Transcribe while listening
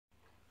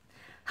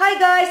Hi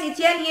guys! It's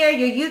Yan here,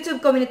 your YouTube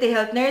Community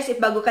Health Nurse.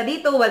 If bago ka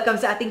dito, welcome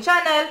sa ating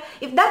channel.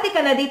 If dati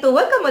ka na dito,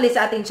 welcome ulit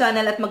sa ating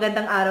channel at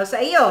magandang araw sa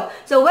iyo.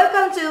 So,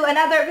 welcome to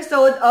another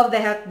episode of the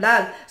Health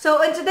Vlog.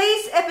 So, in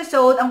today's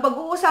episode, ang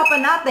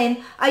pag-uusapan natin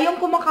ay yung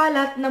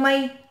kumakalat na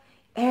may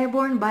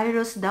airborne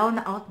virus daw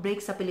na outbreak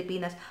sa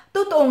Pilipinas.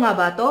 Totoo nga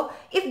ba to?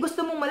 If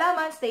gusto mong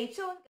malaman, stay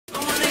tuned. I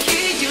wanna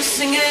hear you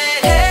sing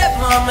it. Hey,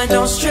 mama,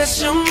 don't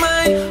stress your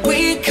mind.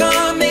 We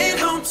coming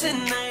home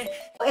tonight.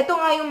 Ito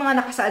nga yung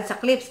mga nakasaad sa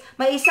clips.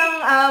 May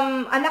isang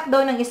anak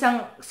daw ng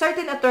isang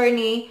certain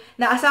attorney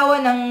na asawa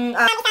ng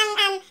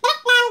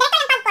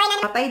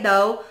patay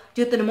daw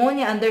due to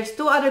pneumonia, and there's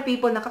two other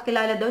people na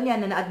kakilala daw niya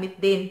na na-admit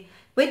din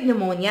with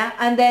pneumonia.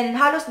 And then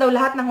halos daw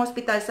lahat ng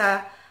hospital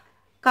sa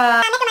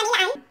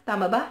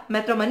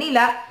Metro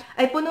Manila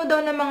ay puno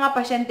daw ng mga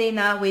pasyente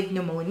na with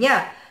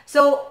pneumonia.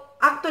 So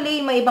actually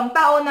may ibang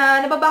tao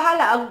na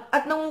nababahala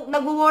at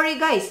nag-worry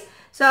guys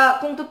sa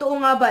kung totoo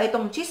nga ba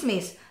itong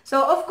chismis. So,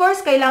 of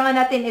course, kailangan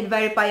natin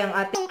i-verify ang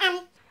ating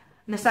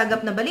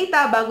nasagap na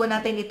balita bago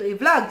natin ito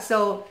i-vlog.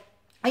 So,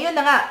 ayun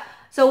na nga.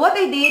 So, what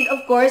I did,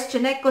 of course,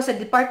 chinek ko sa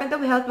Department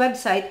of Health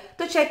website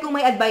to check kung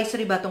may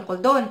advisory ba tungkol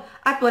doon.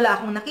 At wala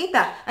akong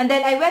nakita. And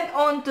then, I went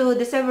on to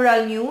the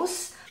several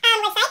news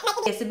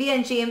website, SB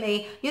and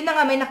GMA. Yun na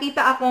nga, may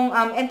nakita akong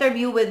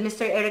interview with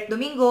Mr. Eric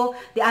Domingo,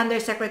 the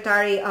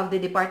Undersecretary of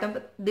the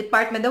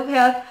Department of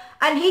Health.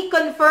 And he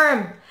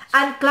confirmed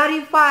and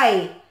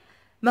clarified,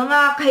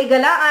 mga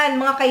kahigalaan,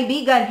 mga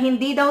kaibigan,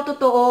 hindi daw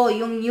totoo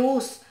yung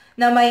news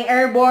na may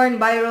airborne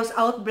virus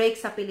outbreak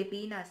sa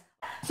Pilipinas.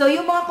 So,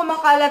 yung mga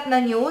kumakalat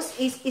na news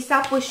is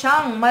isa po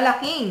siyang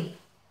malaking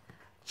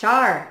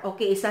char.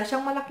 Okay, isa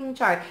siyang malaking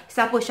char.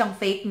 Isa po siyang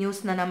fake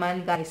news na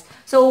naman, guys.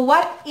 So,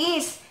 what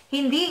is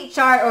hindi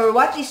char or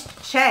what is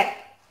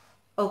check?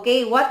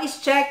 Okay, what is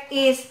check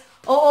is,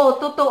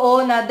 oo,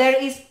 totoo na there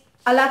is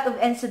a lot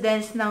of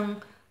incidents ng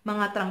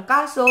mga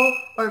trangkaso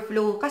or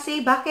flu.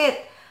 Kasi,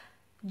 bakit?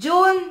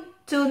 June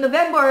to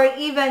November, or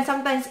even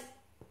sometimes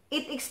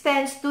it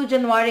extends to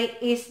January,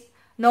 is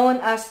known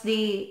as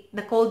the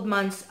cold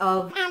months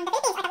of the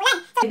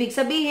Philippines. Ibig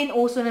sabihin,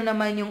 uso na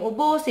naman yung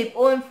ubo,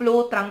 sipon,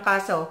 flu,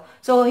 trangkaso.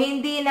 So,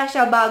 hindi na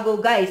siya bago,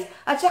 guys.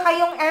 At saka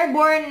yung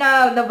airborne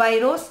na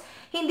virus,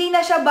 hindi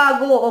na siya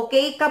bago,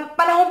 okay?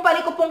 Panahon pa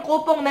ni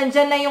kupong-kupong,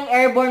 nandyan na yung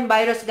airborne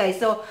virus, guys.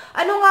 So,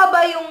 ano nga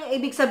ba yung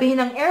ibig sabihin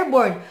ng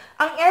airborne?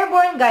 Ang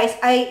airborne, guys,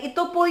 ay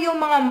ito po yung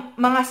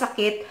mga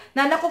sakit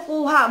na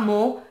nakukuha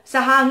mo sa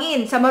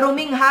hangin, sa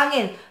maruming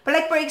hangin.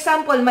 Like, for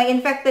example, may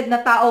infected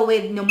na tao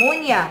with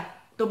pneumonia,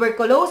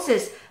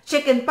 tuberculosis,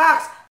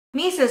 chickenpox,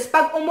 measles.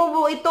 Pag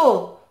umubo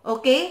ito,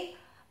 okay?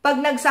 Pag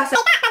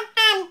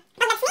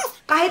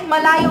kahit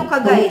malayo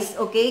ka, guys,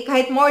 okay?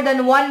 Kahit more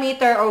than 1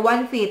 meter or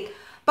 1 feet,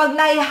 pag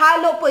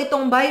naihalo po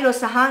itong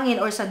virus sa hangin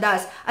or sa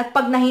dust, at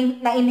pag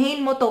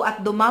na-inhale mo to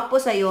at dumapo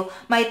sa'yo,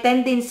 may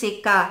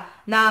tendency ka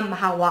na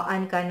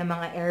mahawaan ka ng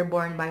mga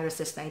airborne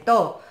viruses na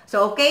ito.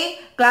 So, okay?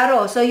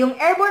 Klaro. So, yung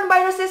airborne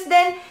viruses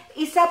din,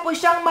 isa po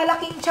siyang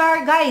malaking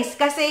char, guys.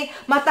 Kasi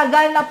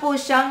matagal na po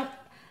siyang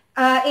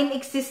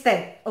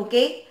inexistent.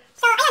 Okay?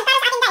 So, ayun, para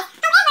sa ating guys.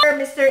 However,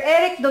 Mr.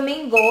 Eric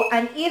Domingo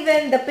and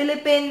even the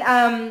Philippine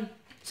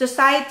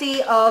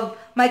Society of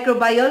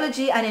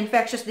Microbiology and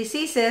Infectious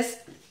Diseases,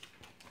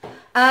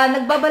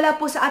 nagbabala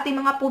po sa ating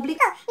mga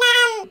publiko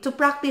to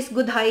practice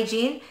good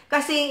hygiene.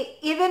 Kasi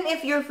even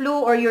if your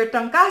flu or your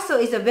trangkaso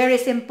is a very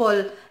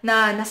simple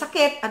na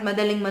nasakit at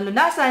madaling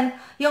malunasan,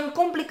 yung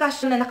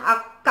komplikasyon na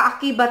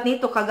nakaakibat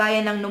nito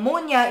kagaya ng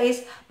pneumonia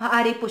is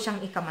maaari po siyang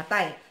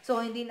ikamatay.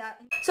 So,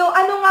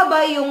 ano nga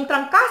ba yung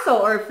trangkaso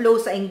or flu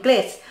sa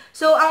Ingles?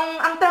 So,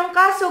 ang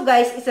trangkaso,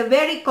 guys, is a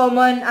very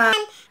common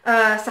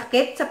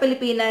sakit sa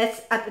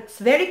Pilipinas at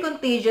it's very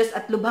contagious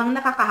at lubhang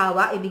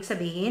nakakahawa, ibig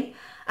sabihin.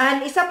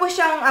 And isa po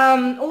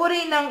siyang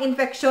uri ng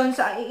infection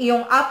sa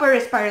iyong upper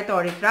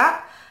respiratory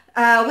tract,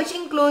 which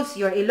includes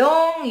your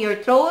ilong,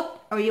 your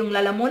throat, or yung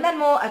lalamunan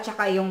mo, at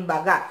saka yung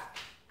baga.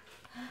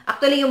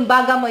 Actually, yung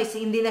baga mo is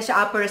hindi na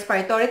siya upper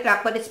respiratory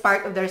tract, but it's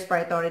part of the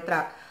respiratory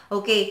tract.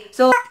 Okay,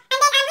 so, which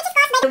is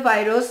caused by the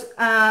virus,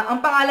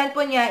 ang pangalan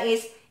po niya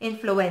is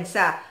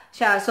influenza.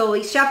 So,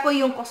 siya po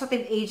yung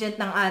causative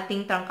agent ng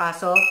ating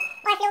trangkaso.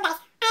 Or flu, guys.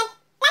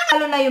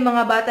 Lalo na yung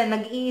mga bata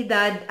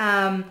nag-iedad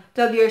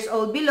 12 years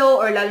old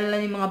below, or lalo na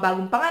yung mga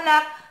bagong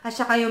panganak, at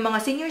saka yung mga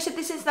senior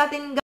citizens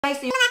natin,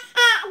 guys, yung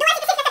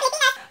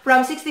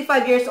from 65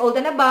 years old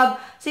and above,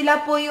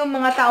 sila po yung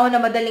mga tao na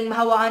madaling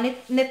mahawaan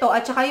nito,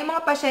 at saka yung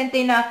mga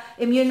pasyente na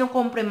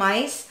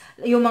immunocompromised,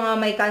 yung mga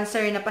may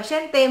cancer na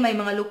pasyente, may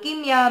mga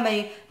leukemia,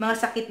 may mga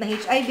sakit na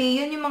HIV,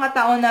 yun yung mga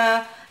tao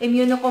na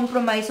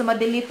immunocompromised, so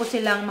madali po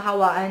silang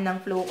mahawaan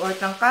ng flu or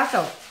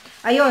trangkaso.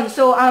 Ayun,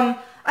 so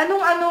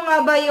anong-ano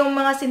nga ba yung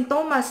mga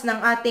sintomas ng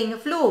ating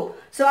flu?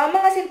 So, ang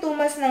mga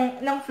sintomas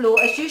ng flu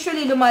is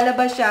usually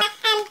lumalabas siya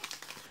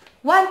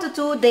 1 to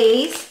 2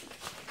 days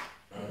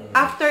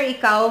after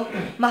ikaw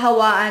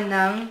mahawaan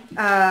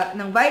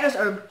ng virus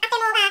or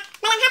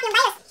malanghap yung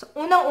virus. So,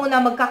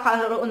 unang-una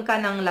magkakaroon ka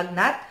ng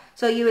lagnat.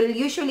 So, you will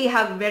usually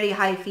have very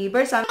high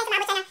fever, some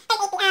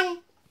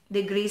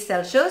degrees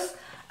Celsius.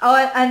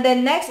 And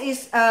then next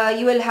is,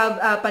 you will have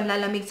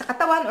panlalamig sa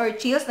katawan or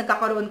chills.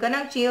 Nagkakaroon ka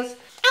ng chills.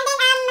 And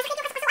then, masakit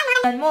yung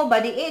kasukasuan mo,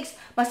 body aches.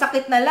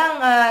 Masakit na lang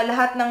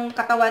lahat ng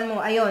katawan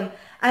mo. Ayun.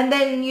 And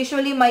then,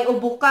 usually, may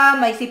ubo ka,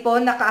 may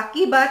sipon,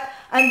 nakaakibat.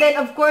 And then,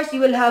 of course,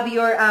 you will have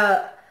your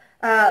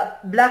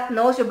black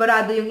nose, yung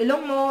barado yung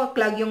ilong mo,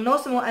 clog yung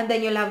nose mo, and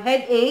then you'll have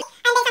headache.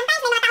 And then,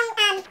 sometimes, may mga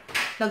taong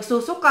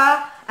nagsusuka.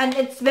 And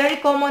it's very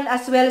common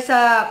as well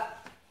sa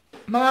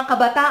mga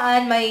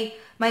kabataan,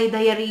 may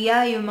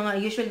diarrhea, yung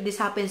mga, usually this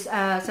happens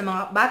sa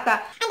mga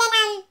bata. And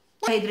then,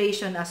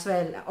 hydration as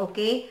well,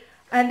 okay?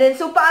 And then,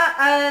 so,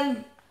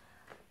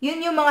 yun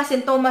yung mga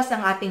sintomas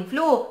ng ating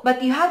flu.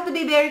 But you have to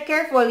be very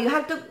careful. You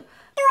have to check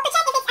if it's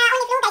only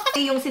flu,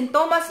 guys. Yung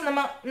sintomas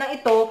na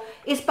ito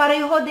is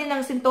pareho din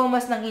ng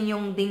sintomas ng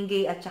inyong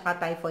dengue at saka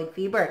typhoid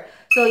fever.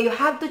 So, you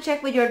have to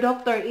check with your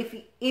doctor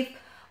if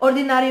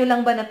ordinaryo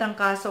lang ba na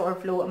trangkaso or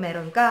flu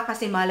meron ka.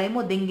 Kasi malay mo,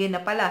 dengue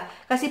na pala.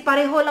 Kasi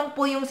pareho lang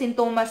po yung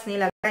sintomas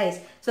nila,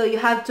 guys. So, you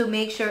have to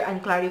make sure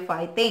and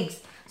clarify things.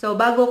 So,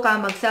 bago ka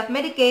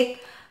mag-self-medicate,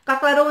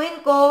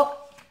 kaklaruhin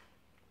ko,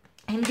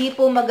 hindi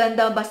po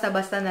maganda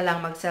basta-basta na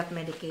lang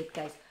mag-self-medicate,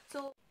 guys.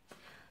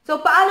 So,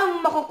 paano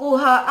mo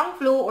makukuha ang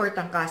flu or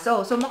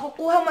trangkaso? So,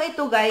 makukuha mo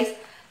ito, guys,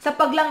 sa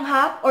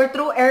paglanghap or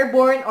through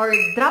airborne or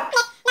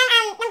droplet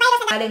ng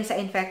virus galing sa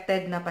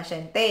infected na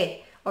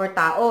pasyente or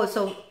tao.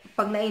 So,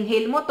 pag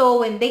na-inhale mo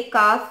to, when they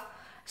cough,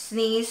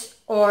 sneeze,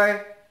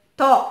 or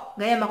talk,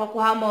 ganyan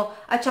makukuha mo.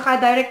 At saka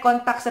direct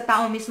contact sa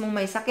taong mismong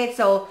may sakit.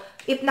 So,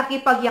 if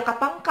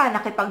nakipagyakapan ka,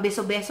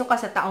 nakipagbeso-beso ka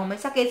sa taong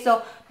may sakit, so,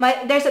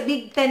 there's a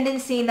big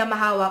tendency na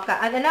mahawa ka.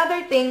 And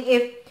another thing,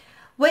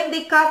 when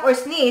they cough or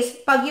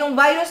sneeze, pag yung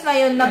virus na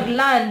yun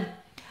nag-land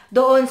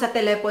doon sa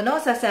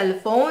telepono, sa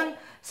cellphone,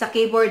 sa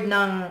keyboard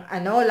ng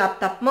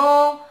laptop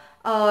mo,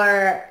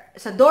 or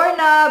sa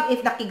doorknob,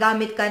 if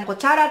nakigamit ka ng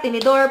kutsara,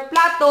 tinidor,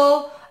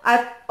 plato,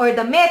 or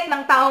damit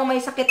ng taong may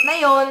sakit na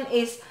yon,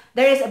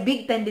 there is a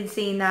big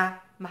tendency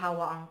na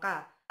mahawaan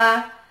ka.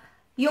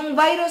 Yung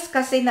virus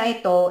kasi na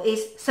ito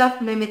is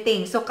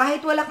self-limiting. So,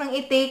 kahit wala kang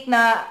i-take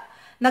na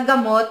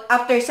gamot,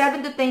 after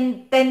 7 to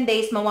 10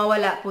 days,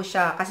 mawawala po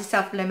siya kasi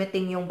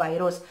self-limiting yung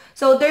virus.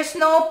 So, there's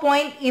no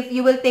point if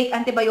you will take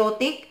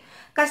antibiotic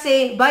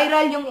kasi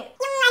viral yung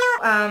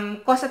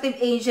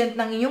causative agent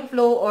ng inyong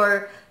flu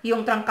or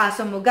yung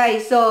trangkaso mo,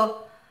 guys.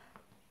 So,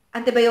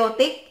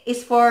 antibiotic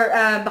is for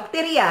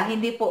bacteria,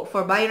 hindi po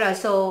for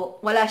virus. So,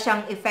 wala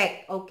siyang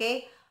effect,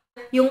 okay?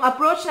 Yung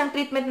approach ng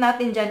treatment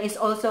natin dyan is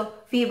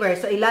also fever.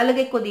 So,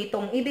 ilalagay ko dito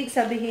ang ibig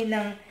sabihin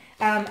ng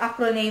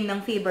acronym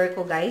ng fever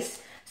ko,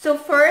 guys. So,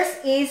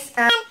 first is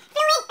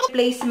fluid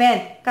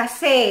replacement.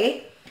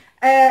 Kasi,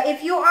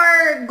 if you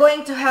are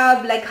going to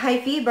have like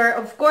high fever,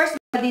 of course,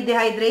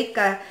 dehydrate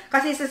ka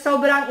kasi sa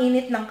sobrang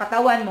init ng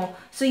katawan mo.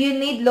 So, you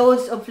need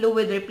loads of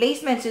fluid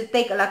replacements. You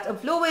take a lot of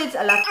fluids,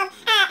 a lot of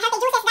healthy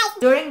juices, guys,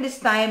 during this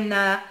time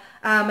na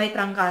may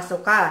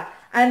trangkaso ka.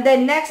 And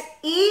then next,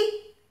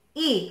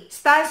 E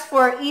stands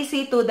for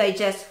easy to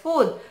digest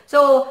food.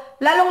 So,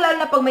 lalong-lalo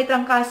na pag may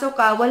trangkaso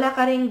ka, wala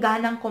ka ring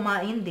ganang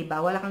kumain, di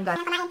ba? Wala kang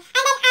ganang kumain.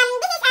 And then,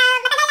 this is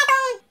matagal na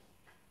tong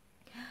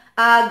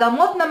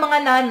gamot ng mga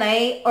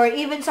nanay or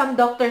even some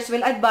doctors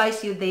will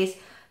advise you this.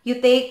 You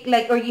take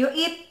like or you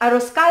eat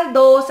arroz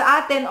caldo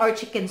sa atin or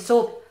chicken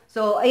soup.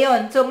 So,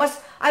 ayun. So,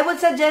 I would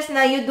suggest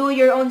na you do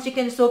your own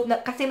chicken soup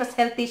kasi mas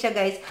healthy siya,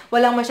 guys.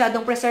 Walang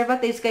masyadong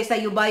preservatives kaysa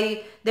you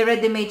buy the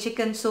ready-made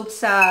chicken soup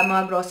sa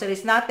mga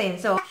groceries natin.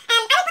 So, I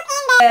will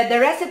put in the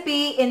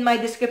recipe in my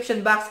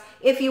description box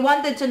if you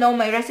wanted to know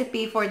my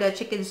recipe for the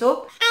chicken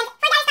soup. And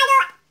for the arroz caldo,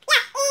 you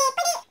can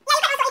also eat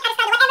arroz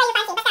caldo, whatever you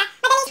fancy. Basta,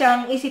 madali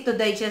siyang easy to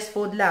digest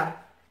food lang.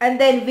 And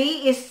then,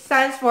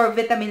 stands for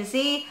vitamin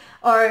C.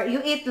 Or you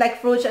eat like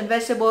fruits and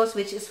vegetables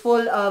which is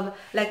full of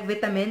like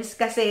vitamins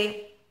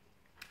kasi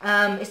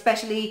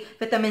especially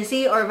vitamin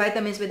C or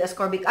vitamins with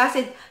ascorbic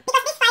acid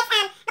because this fights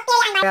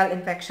bacteria and viral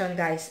infection,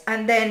 guys.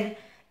 And then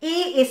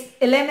E is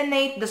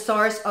eliminate the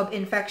source of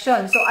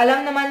infection. So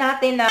alam naman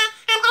natin na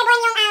airborne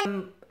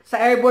yung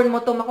sa airborne mo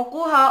to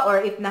makukuha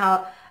or if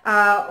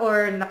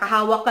or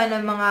nakahawak ka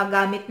ng mga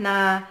gamit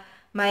na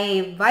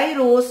may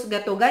virus,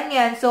 gato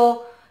ganyan.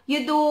 So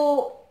you do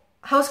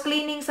house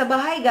cleaning sa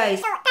bahay,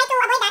 guys. So, try to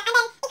avoid that. And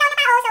then, ikaw na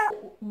tao, so,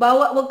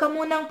 wag ka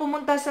munang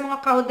pumunta sa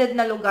mga crowded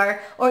na lugar.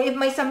 Or if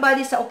may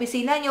somebody sa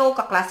opisina nyo,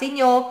 kaklase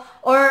nyo,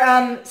 or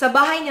sa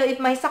bahay nyo, if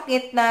may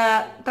sakit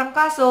na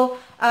trangkaso,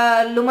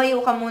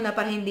 lumayo ka muna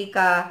para hindi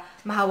ka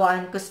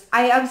mahawaan. Because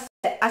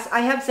as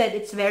I have said,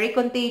 it's very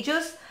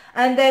contagious.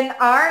 And then,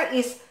 R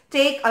is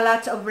take a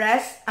lot of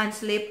rest and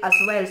sleep as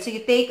well. So,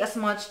 you take as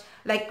much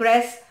like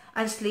rest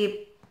and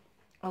sleep.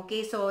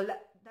 Okay, so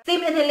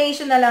steam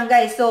inhalation na lang,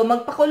 guys. So,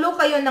 magpakulo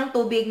kayo ng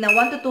tubig na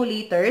 1 to 2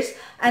 liters.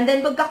 And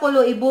then,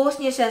 pagkakulo, ibuhos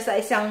niyo siya sa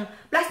isang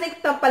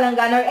plastic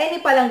palanggana or any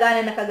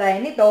palanggana na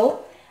kagaya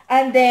nito.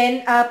 And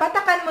then,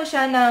 patakan mo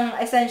siya ng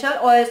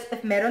essential oils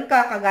if meron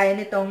ka, kagaya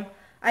nitong,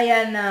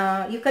 ayan,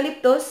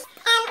 eucalyptus. 1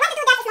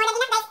 to 2 drops is more than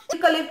enough, guys.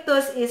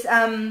 Eucalyptus is,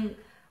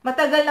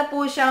 matagal na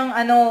po siyang,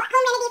 home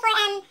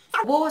remedy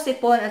for, buhos,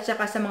 sipon, at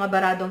saka sa mga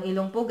baradong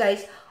ilong po,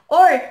 guys.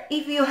 Or,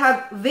 if you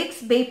have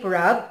Vicks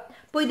Vaporub,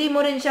 pwede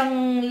mo rin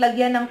siyang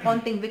lagyan ng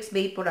konting Vicks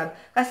Vaporub.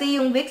 Kasi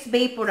yung Vicks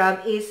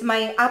Vaporub is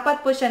may 4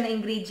 po siya na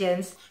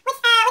ingredients which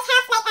helps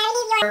like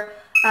relieve your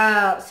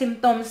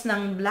symptoms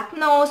ng black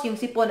nose, yung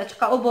sipon at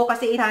saka ubo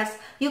kasi it has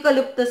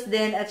eucalyptus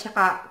din at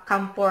saka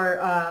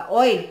camphor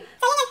oil.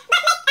 So,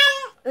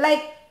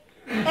 like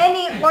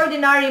any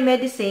ordinary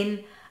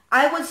medicine,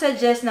 I would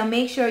suggest na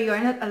make sure you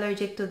are not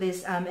allergic to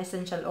these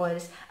essential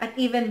oils at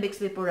even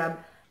Vicks Vaporub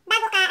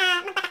bago ka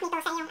magpatak nito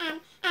sa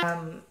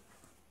iyong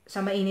sa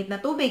mainit na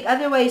tubig.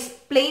 Otherwise,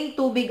 plain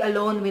tubig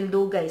alone will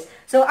do, guys.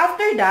 So,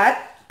 after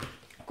that,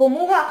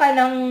 kumuha ka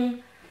ng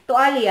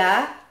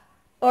tuwalya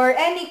or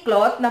any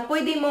cloth na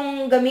pwede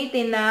mong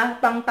gamitin na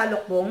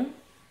pangtalukbong.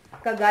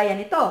 Kagaya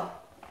nito.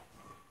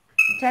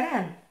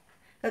 Charan.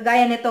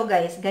 Kagaya nito,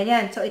 guys.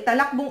 Ganyan. So,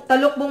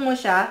 talukbong mo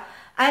siya.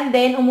 And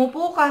then,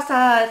 umupo ka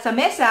sa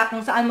mesa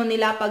kung saan mo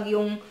nilapag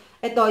yung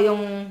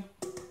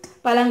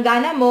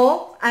palanggana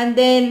mo. And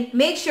then,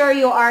 make sure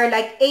you are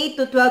like 8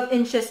 to 12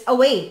 inches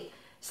away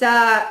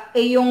sa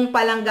iyong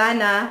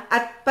palanggana.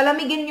 At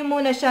palamigin nyo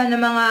muna siya ng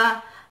mga,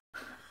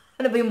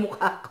 ano ba yung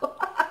mukha ko?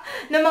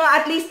 ng mga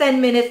at least 10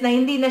 minutes na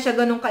hindi na siya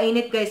ganun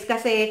kainit, guys.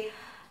 Kasi,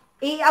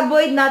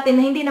 i-avoid natin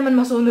na hindi naman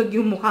masunog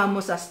yung mukha mo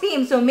sa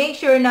steam. So, make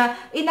sure na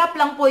enough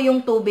lang po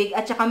yung tubig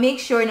at saka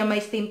make sure na may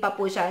steam pa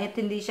po siya at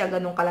hindi siya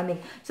ganun kalamig.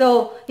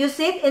 So, you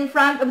sit in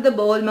front of the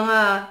bowl,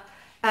 mga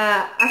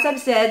as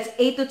I've said,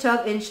 8 to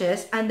 12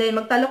 inches. And then,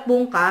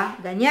 magtalukbong ka.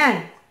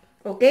 Ganyan.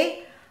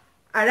 Okay?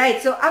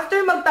 Alright. So,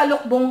 after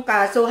magtalukbong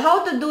ka, so,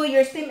 how to do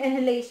your steam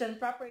inhalation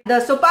properly?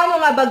 So,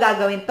 paano nga ba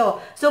gagawin to?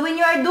 So, when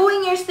you are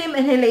doing your steam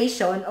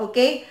inhalation,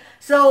 okay?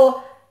 So,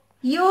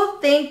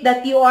 you think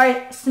that you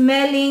are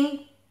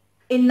smelling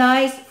a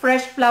nice,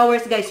 fresh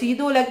flowers, guys. So,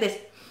 you do like this.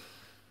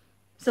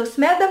 So,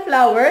 smell the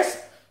flowers.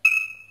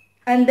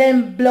 And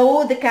then,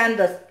 blow the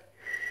candles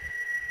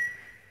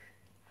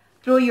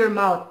through your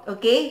mouth,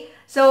 okay?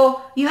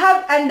 So, you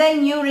have, and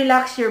then you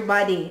relax your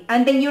body.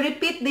 And then you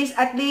repeat this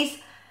at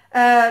least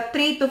 3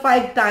 to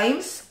 5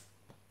 times.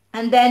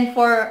 And then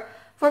for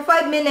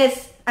 5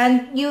 minutes,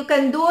 and you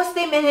can do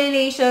steam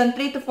inhalation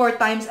 3 to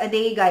 4 times a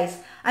day, guys.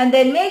 And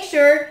then make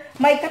sure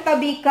may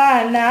katabi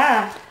ka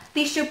na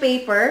tissue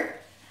paper.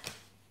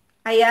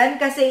 Ayan,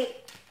 kasi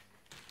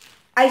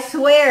I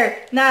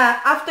swear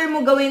na after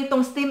mo gawin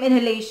tong steam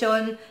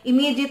inhalation,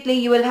 immediately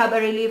you will have a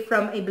relief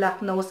from a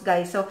black nose,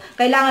 guys. So,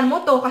 kailangan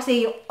mo to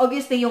kasi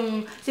obviously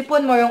yung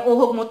sipon mo, yung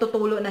uhog mo,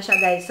 tutulo na siya,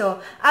 guys. So,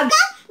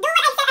 do what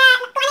I said,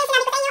 kung ano yung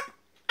sinabi ko sa inyo.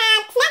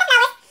 Smell the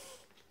flowers,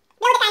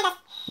 blow the candles.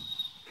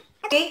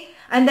 Okay?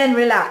 And then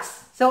relax.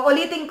 So,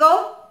 ulitin ko.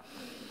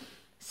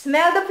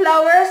 Smell the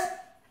flowers,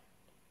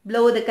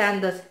 blow the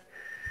candles.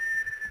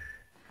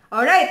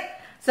 Alright.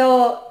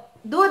 So,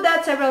 do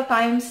that several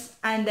times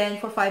and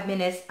then for 5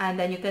 minutes and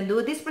then you can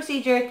do this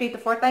procedure 3 to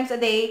 4 times a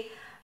day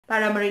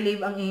para ma-relieve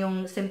ang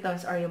iyong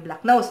symptoms or yung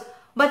black nose.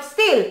 But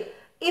still,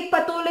 if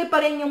patuloy pa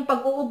rin yung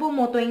pag-uubo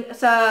mo tuwing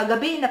sa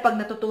gabi na pag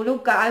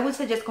natutulog ka, I would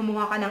suggest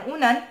kumuha ka ng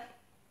unan,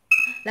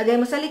 lagay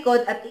mo sa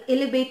likod at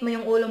elevate mo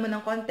yung ulo mo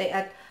ng konti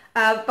at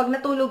pag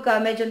natulog ka,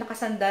 medyo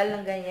nakasandal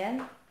ng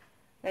ganyan.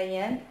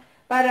 Ganyan.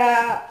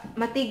 Para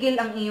matigil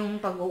ang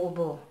iyong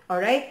pag-uubo.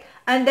 Alright?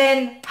 And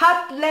then,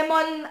 hot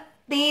lemon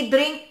tea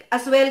drink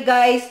as well,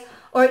 guys,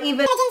 or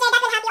even ginger, that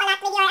will help you a lot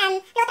with your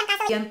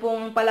Trangkaso. Yan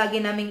pong palagi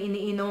naming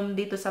iniinom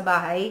dito sa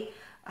bahay.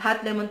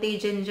 Hot lemon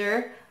tea,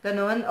 ginger,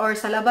 ganun, or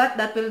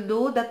salabat, that will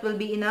do, that will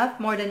be enough,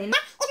 more than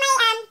enough. If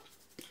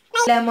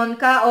may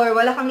lemon ka or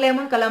wala kang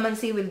lemon,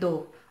 calamansi will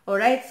do.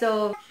 Alright,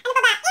 so ano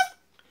pa ba?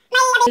 If may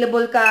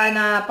available ka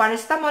na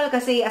paracetamol,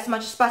 kasi as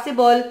much as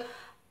possible,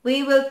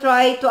 we will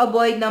try to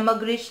avoid na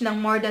mag-reach ng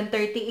more than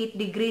 38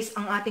 degrees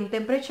ang ating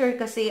temperature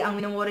kasi ang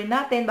minumuri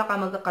natin baka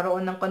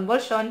magkakaroon ng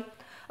convulsion.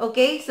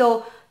 Okay?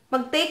 So,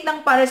 mag-take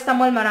ng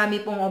paracetamol,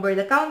 marami pong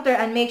over-the-counter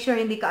and make sure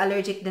hindi ka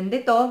allergic din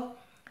dito.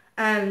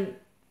 And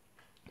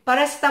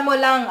paracetamol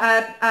lang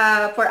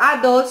for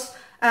adults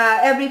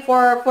every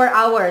 4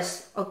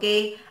 hours.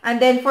 Okay?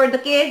 And then for the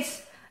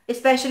kids,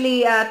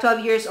 especially 12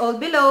 years old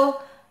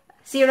below,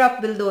 syrup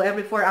will do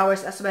every 4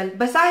 hours as well.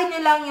 Basahin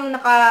nyo lang yung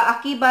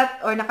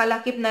nakaakibat or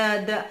nakalakip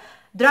na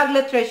drug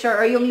literature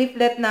or yung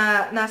leaflet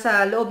na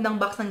nasa loob ng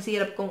box ng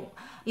syrup kung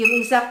yung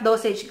exact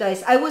dosage,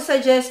 guys. I would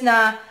suggest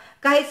na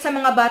kahit sa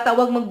mga bata,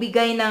 wag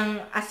magbigay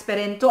ng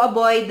aspirin to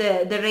avoid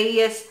the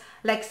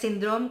Reyes-like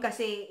syndrome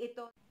kasi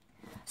ito.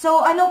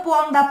 So, ano po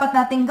ang dapat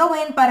nating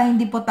gawin para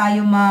hindi po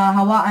tayo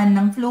mahawaan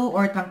ng flu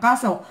or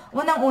trangkaso?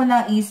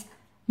 Unang-una is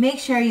make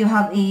sure you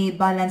have a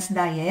balanced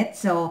diet.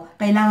 So,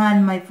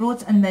 kailangan may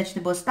fruits and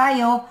vegetables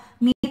tayo.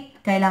 Meat,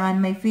 kailangan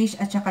may fish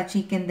at saka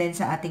chicken din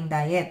sa ating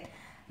diet.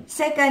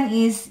 Second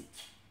is,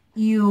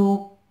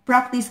 you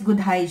practice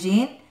good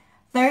hygiene.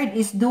 Third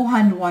is, do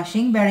hand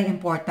washing, very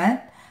important.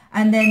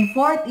 And then,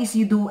 fourth is,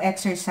 you do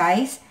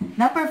exercise.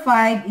 Number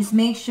 5 is,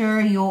 make sure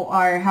you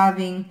are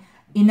having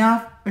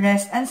enough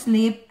rest and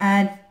sleep.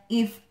 And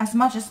if, as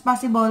much as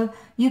possible,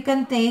 you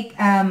can take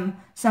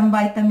some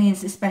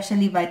vitamins,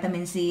 especially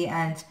vitamin C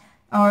and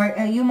or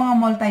yung mga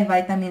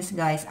multivitamins,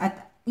 guys.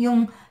 At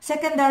yung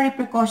secondary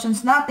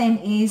precautions natin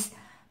is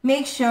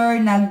make sure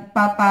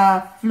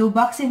nagpapa-flu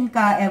vaccine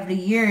ka every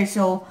year.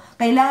 So,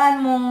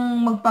 kailangan mong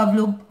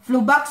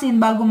magpa-flu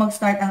vaccine bago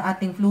mag-start ang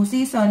ating flu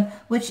season,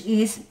 which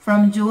is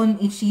from June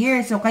each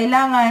year. So,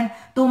 kailangan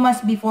 2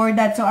 months before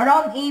that. So,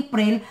 around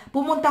April,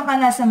 pumunta ka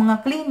na sa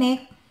mga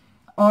clinic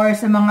or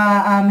sa mga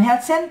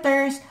health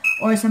centers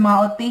or sa mga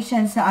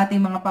outpatients sa ating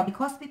mga public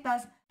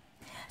hospitals.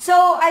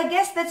 So, I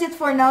guess that's it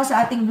for now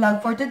sa ating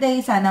vlog for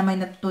today. Sana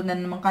may natutunan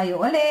naman kayo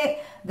uli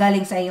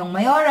galing sa iyong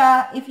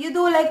Mayora. If you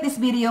do like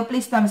this video,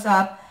 please thumbs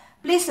up.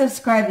 Please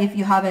subscribe if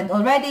you haven't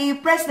already.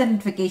 Press the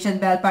notification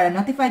bell para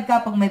notified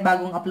ka pag may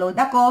bagong upload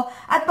ako.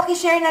 At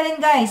pakishare na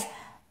rin guys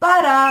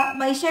para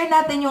mai-share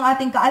natin yung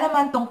ating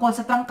kaalaman tungkol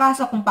sa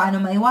trangkaso kung paano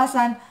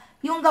maiwasan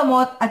yung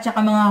gamot at saka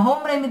mga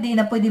home remedy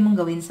na pwede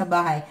mong gawin sa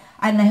bahay.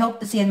 And I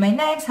hope to see you in my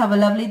next. Have a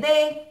lovely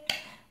day.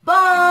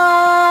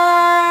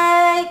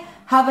 Bye!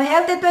 Have a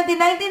healthy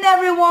 2019,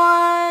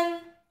 everyone!